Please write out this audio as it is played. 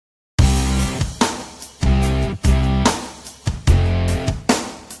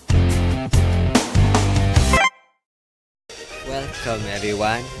Welcome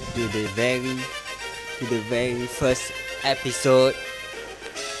everyone to the very first episode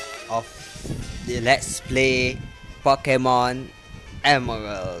of the Let's Play Pokemon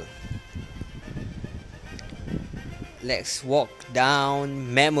Emerald. Let's walk down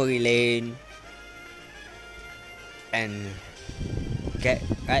memory lane and get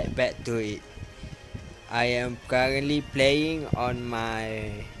right back to it. I am currently playing on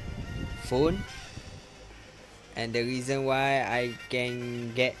my phone, and the reason why I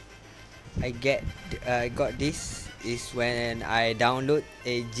got this is when I download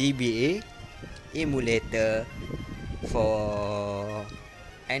a GBA emulator for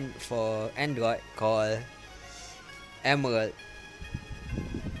Android called Emerald,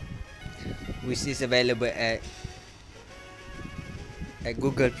 which is available at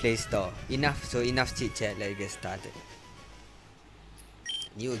Google Play Store. Enough chit chat. Let's get started.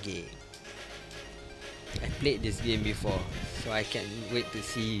 New game. I played this game before, so I can't wait to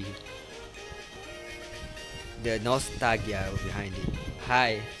see the nostalgia behind it.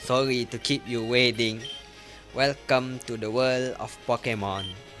 Hi, sorry to keep you waiting. Welcome to the world of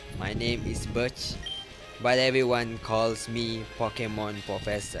Pokemon. My name is Birch, but everyone calls me Pokemon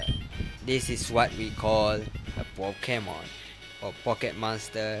Professor. This is what we call a Pokemon, or Pocket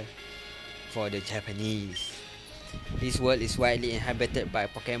Monster for the Japanese. This world is widely inhabited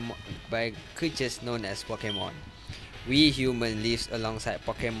by creatures known as Pokemon. We humans live alongside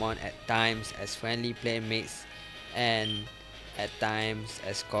Pokemon at times as friendly playmates and at times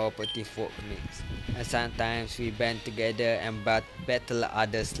as cooperative workmates. And sometimes we band together and battle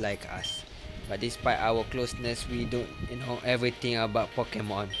others like us. But despite our closeness, we don't know everything about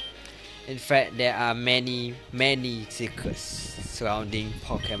Pokemon. In fact, there are many secrets surrounding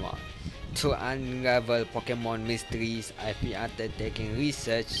Pokemon. To unravel Pokemon mysteries, I've been undertaking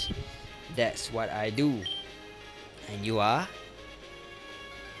research. That's what I do. And you are?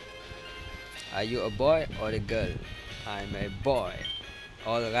 Are you a boy or a girl? I'm a boy.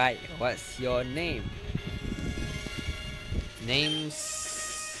 Alright, what's your name? Name's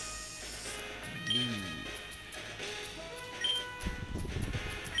Lee.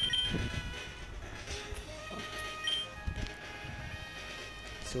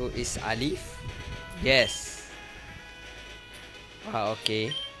 So is Alif? Yes.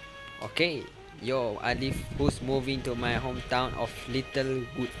 Okay. Yo, Alif, who's moving to my hometown of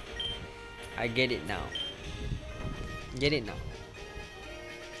Littlewood? I get it now.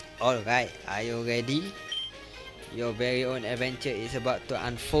 Alright, are you ready? Your very own adventure is about to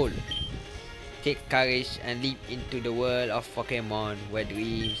unfold. Take courage and leap into the world of Pokemon, where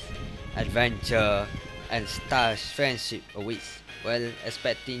dreams, adventure, and stars friendship awaits. Well,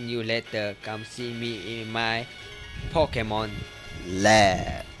 expecting you later. Come see me in my Pokemon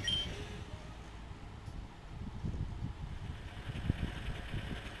lab.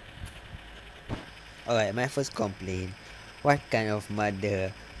 Alright, my first complaint. What kind of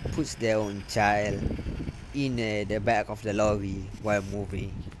mother puts their own child in the back of the lorry while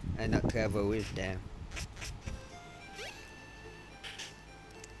moving and not travel with them?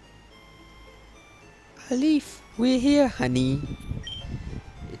 Alif, we're here, honey.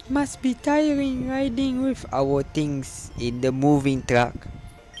 It must be tiring riding with our things in the moving truck.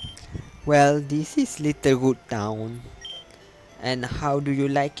 Well, this is Littlewood Town. And how do you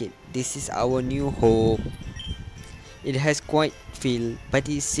like it? This is our new home. It has quite feel, but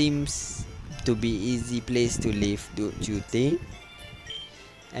it seems to be easy place to live, don't you think?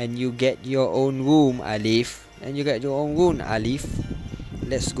 And you get your own room, Alif.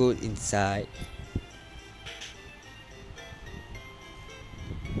 Let's go inside.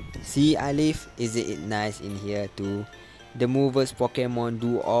 See, Alif, isn't it nice in here too? The movers Pokemon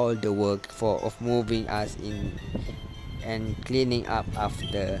do all the work of moving us in and cleaning up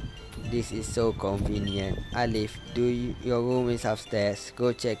after. This is so convenient. Alif, your room is upstairs.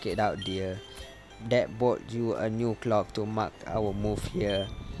 Go check it out, dear. Dad bought you a new clock to mark our move here.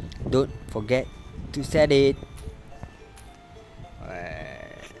 Don't forget to set it.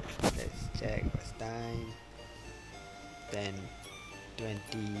 Let's check what's time. 10:20.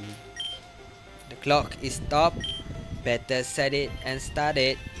 The clock is stopped. Better set it and start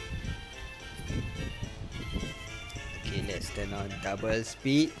it. Okay, let's turn on double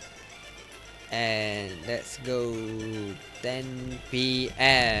speed. And let's go. 10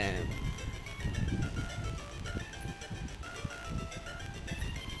 p.m.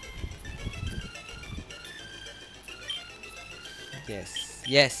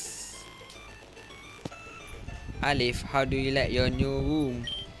 Yes. Alif, how do you like your new room?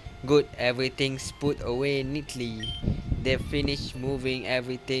 Good, everything's put away neatly. They finished moving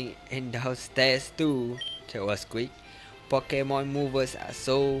everything in downstairs too. That was quick. Pokemon movers are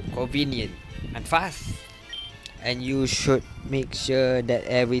so convenient and fast. And you should make sure that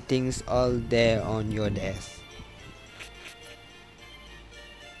everything's all there on your desk.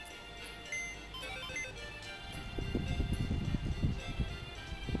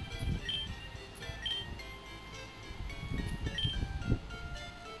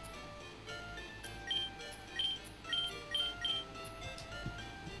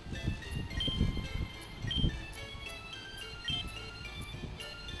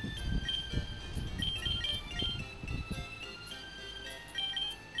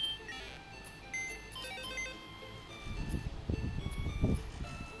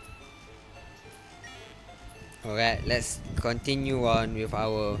 Alright, let's continue on with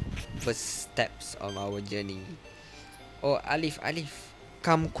our first steps of our journey. Oh, Alif,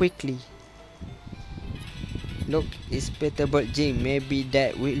 come quickly. Look, it's Peterburg Gym. Maybe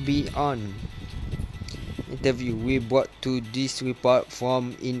that will be on. Interview. We brought to this report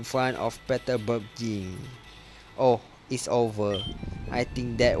from in front of Peterburg Gym. Oh, it's over. I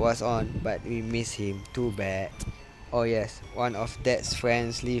think that was on, but we miss him. Too bad. Oh yes, one of Dad's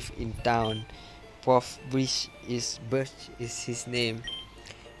friends live in town. Prof. Birch is his name.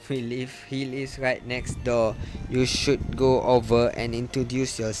 He lives right next door. You should go over and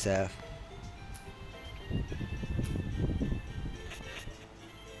introduce yourself.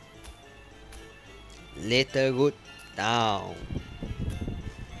 Later route down.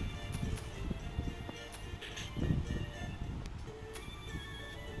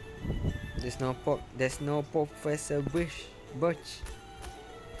 There's no Professor Birch.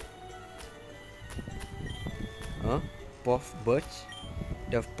 Huh? Prof Birch?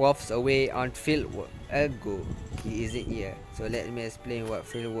 The prof's away on field work. Ergo, he isn't here. So let me explain what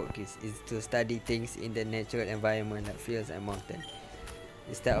field work is. It's to study things in the natural environment like fields and mountains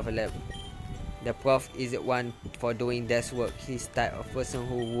instead of a lab. The prof isn't one for doing desk work. He's type of person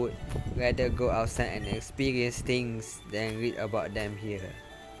who would rather go outside and experience things than read about them here.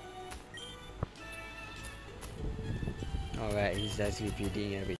 Alright, he's just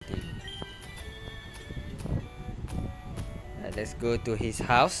repeating everything. Let's go to his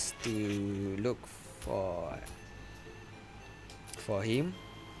house to look for him.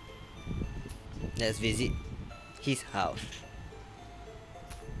 Let's visit his house.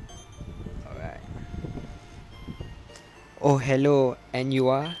 Alright. Oh, hello. And you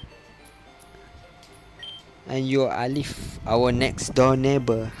are? And you're Alif, our next door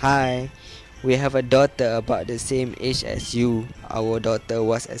neighbor. Hi. We have a daughter about the same age as you. Our daughter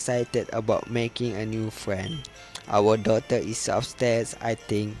was excited about making a new friend. Our daughter is upstairs, I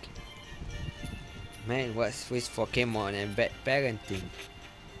think. Man, what's with Pokemon and bad parenting?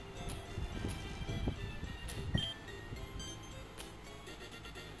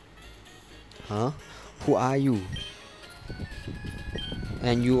 Huh? Who are you?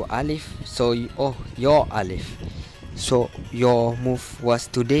 And you Alif? Oh, you're Alif. So your move was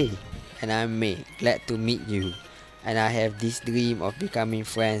today. And I'm May, glad to meet you. And I have this dream of becoming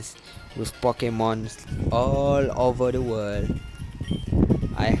friends with Pokemon all over the world.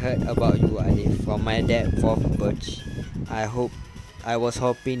 I heard about you, Alif, from my dad, Prof. Birch. I was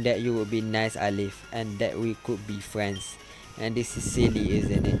hoping that you would be nice, Alif, and that we could be friends. And this is silly,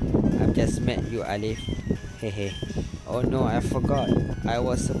 isn't it? I've just met you, Alif. Hehe. Oh no, I forgot. I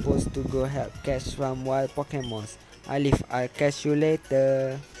was supposed to go help catch some wild Pokemons. Alif, I'll catch you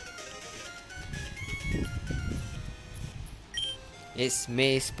later. It's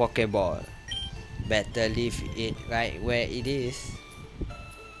May's Pokeball. Better leave it right where it is.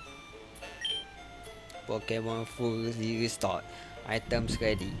 Pokemon fully restored. Items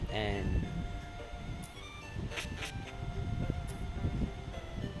ready and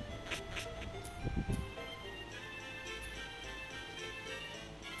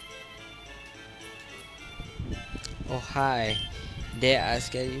oh hi. There are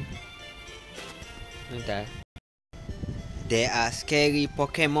scary. There are scary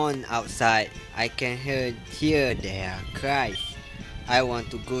Pokemon outside. I can hear their cries. I want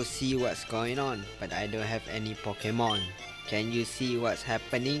to go see what's going on, but I don't have any Pokemon. Can you see what's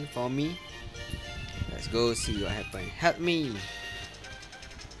happening for me? Let's go see what happened. Help me!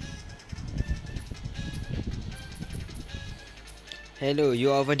 Hello,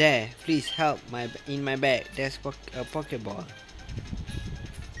 you over there? Please help! In my bag, there's a Pokeball.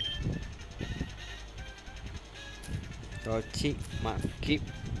 Torchic, Mudkip,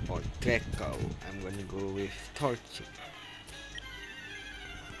 or Draco. I'm gonna go with Torchic.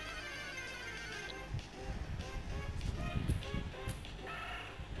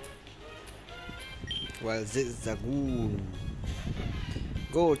 Well, Zigzagoon.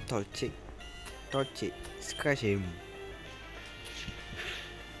 Go Torchic. Scratch him.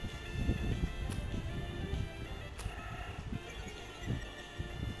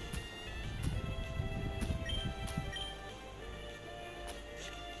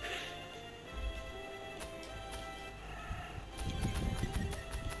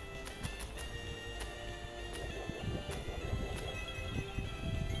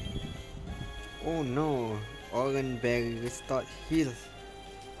 Oh no, Oranberry restored health.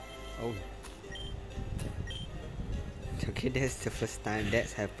 Oh, okay, that's the first time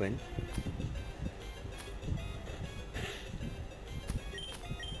that's happened.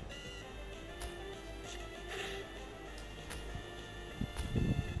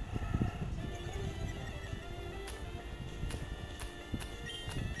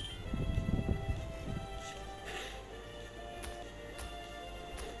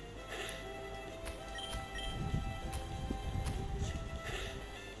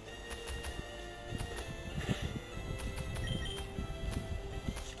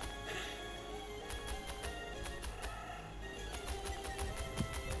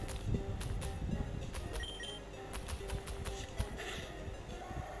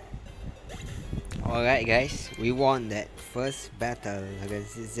 Alright guys, we won that first battle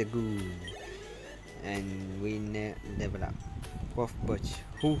against Zagoon. And we level up. Prof Birch.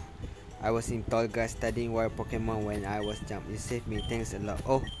 Whew. I was in tall grass studying wild Pokemon when I was jumped. You saved me, thanks a lot.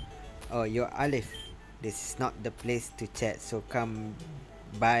 Oh, you're Alif. This is not the place to chat, so come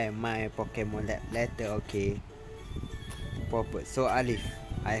by my Pokemon lab later, okay? Proper. So Alif,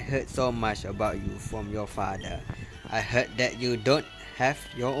 I heard so much about you from your father. I heard that you don't have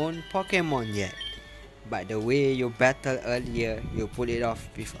your own Pokemon yet. But the way you battled earlier, you pulled it off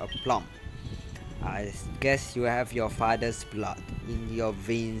with a plump. I guess you have your father's blood in your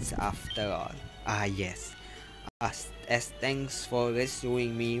veins after all. Ah yes. As thanks for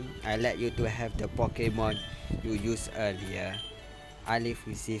rescuing me, I let you to have the Pokemon you used earlier. Alif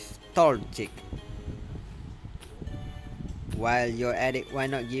received Torchic. While you're at it, why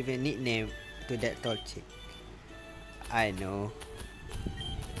not give a nickname to that Torchic? I know.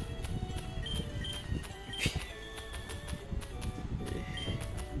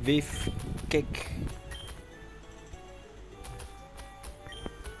 Beefcake.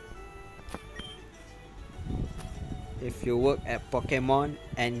 If you work at Pokemon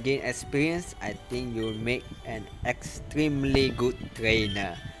and gain experience, I think you'll make an extremely good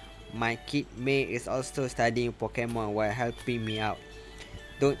trainer. My kid May is also studying Pokemon while helping me out.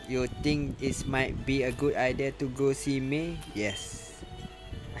 Don't you think it might be a good idea to go see May? Yes.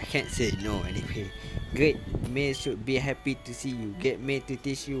 I can't say no anyway. Great, May should be happy to see you. Get May to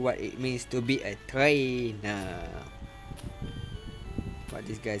teach you what it means to be a trainer. What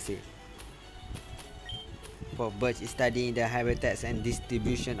this guy say? Prof Birch is studying the habitats and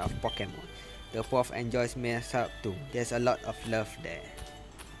distribution of Pokemon. The prof enjoys May's help too. There's a lot of love there.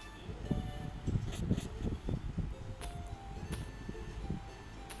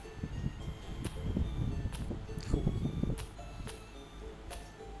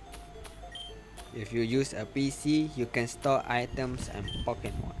 If you use a PC, you can store items and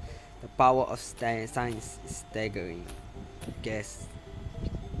Pokemon. The power of science is staggering. Guess.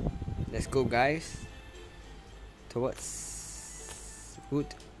 Let's go, guys. Towards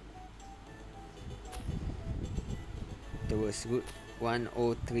route. Towards route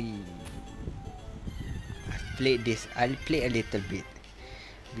 103. I'll play a little bit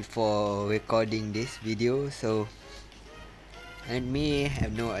before recording this video, so I may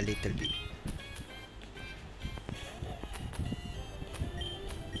have know a little bit.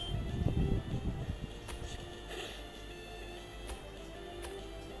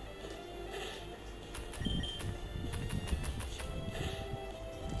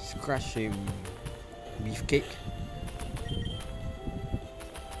 Crush him. Beefcake.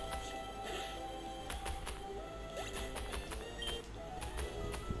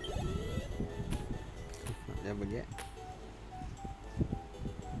 Not level yet.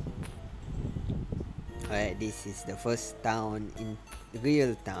 Alright, this is the first town in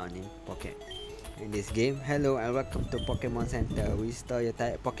real town in Pokemon. In this game, hello and welcome to Pokemon Center. Restore your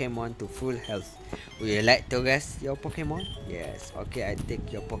type Pokemon to full health. Would you like to rest your Pokemon? Yes. Okay, I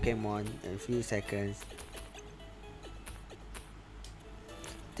take your Pokemon in a few seconds.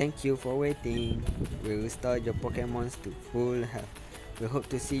 Thank you for waiting. We restore your Pokemons to full health. We hope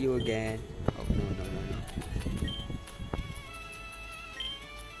to see you again. Oh no.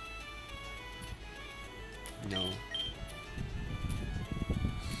 No.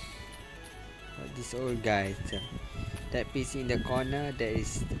 This old guy. That piece in the corner, that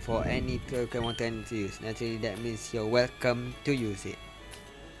is for any Pokemon trainer to use. Naturally, that means you're welcome to use it.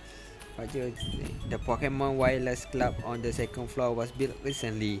 The Pokemon Wireless Club on the second floor was built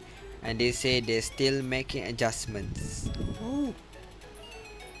recently, and they say they're still making adjustments. Ooh.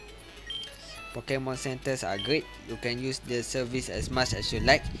 Pokemon centers are great. You can use the service as much as you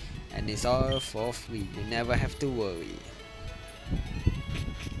like, and it's all for free. You never have to worry.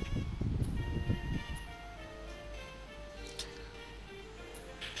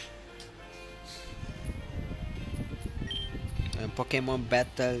 Pokemon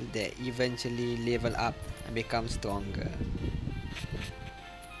battle, they eventually level up and become stronger.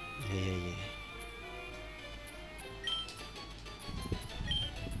 Yeah.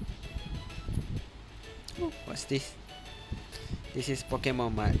 Oh, what's this? This is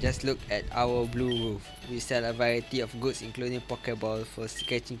Pokemon Mart. Just look at our blue roof. We sell a variety of goods including Pokeball for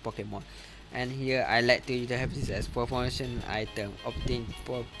catching Pokemon. And here I like to have this as promotion item. Obtain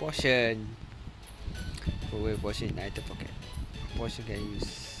potion. For potion item pocket. Potion can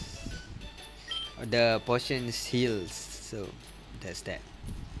use. The potion heals. So that's that.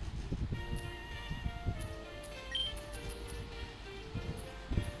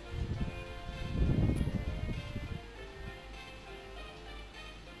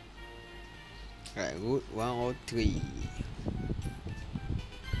 Right, Route 103.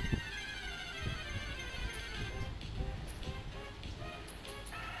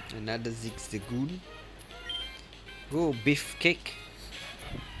 Another Zigzagoon. Go Beefcake.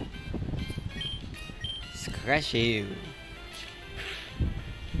 Scratch him.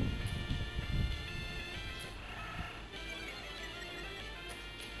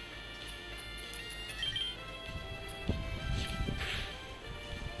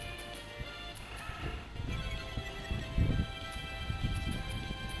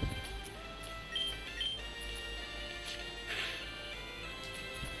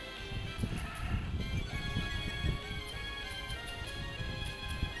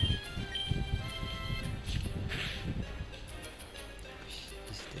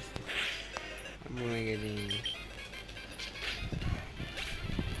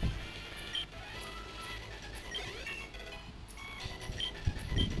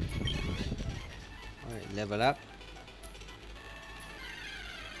 Alright, level up.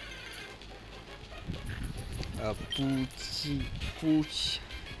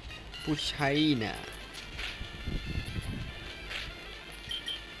 Puch hyena.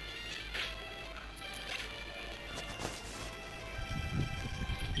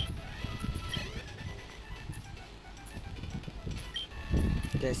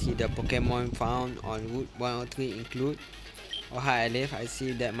 Let's see the Pokemon found on Route 103 include. Oh hi Alif, I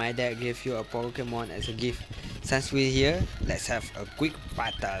see that my dad gave you a Pokemon as a gift. Since we're here, let's have a quick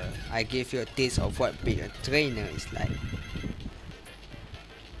battle. I gave you a taste of what being a trainer is like.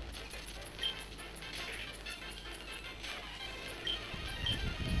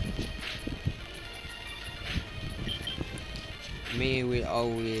 Me will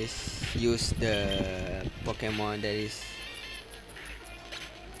always use the Pokemon that is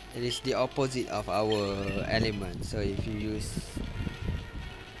the opposite of our element. So if you use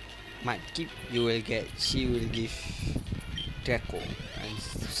Mudkip, you will get, she will give Draco and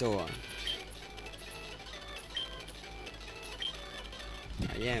so on.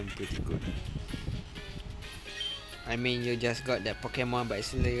 I am pretty good. I mean, you just got that Pokemon but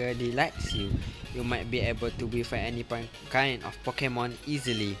it already likes you. You might be able to befriend any kind of Pokemon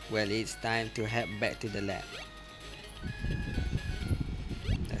easily. Well, it's time to head back to the lab.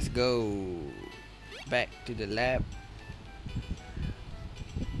 Let's go back to the lab.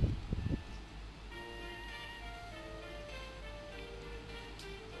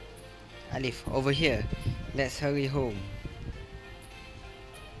 Alif, over here. Let's hurry home.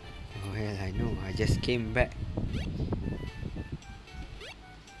 Oh hell, I know. I just came back.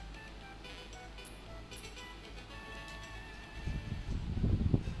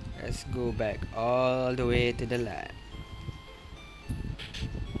 Let's go back all the way to the lab.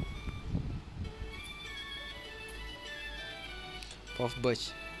 Prof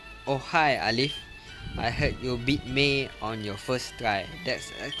Birch. Oh hi Alif. I heard you beat May on your first try.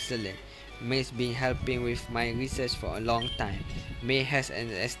 That's excellent. May's been helping with my research for a long time. May has an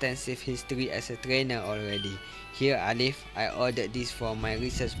extensive history as a trainer already. Here Alif, I ordered this for my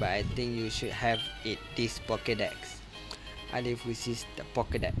research but I think you should have it, this Pokédex. Alif receives the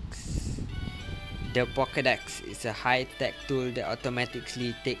Pokédex. The Pokédex is a high-tech tool that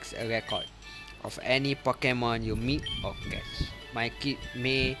automatically takes a record of any Pokemon you meet or catch. My kid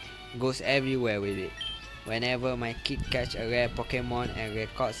May goes everywhere with it. Whenever my kid catch a rare Pokemon and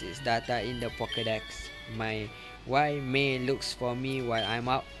records its data in the Pokédex, my wife May looks for me while I'm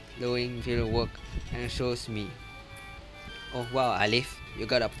out doing field work and shows me. Oh wow Alif, you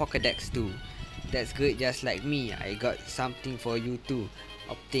got a Pokédex too. That's great, just like me. I got something for you too.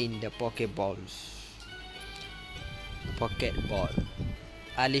 Obtain the Pokeballs. Pokeball.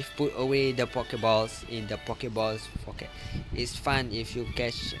 Alif put away the Pokeballs in the Pokeball's pocket. It's fun if you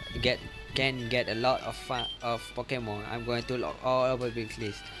can get a lot of Pokemon. I'm going to look all over the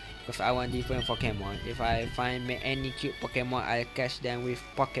list because I want different Pokemon. If I find any cute Pokemon, I'll catch them with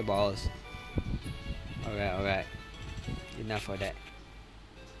Pokeballs. Alright. enough for that.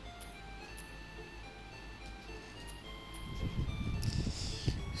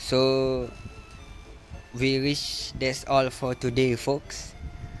 So we reach. That's all for today, folks.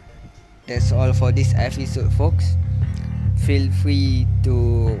 That's all for this episode, folks. Feel free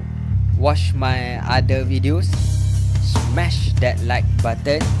to watch my other videos. Smash that like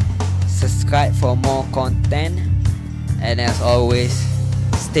button. Subscribe for more content. And as always,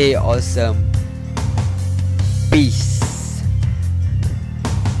 stay awesome.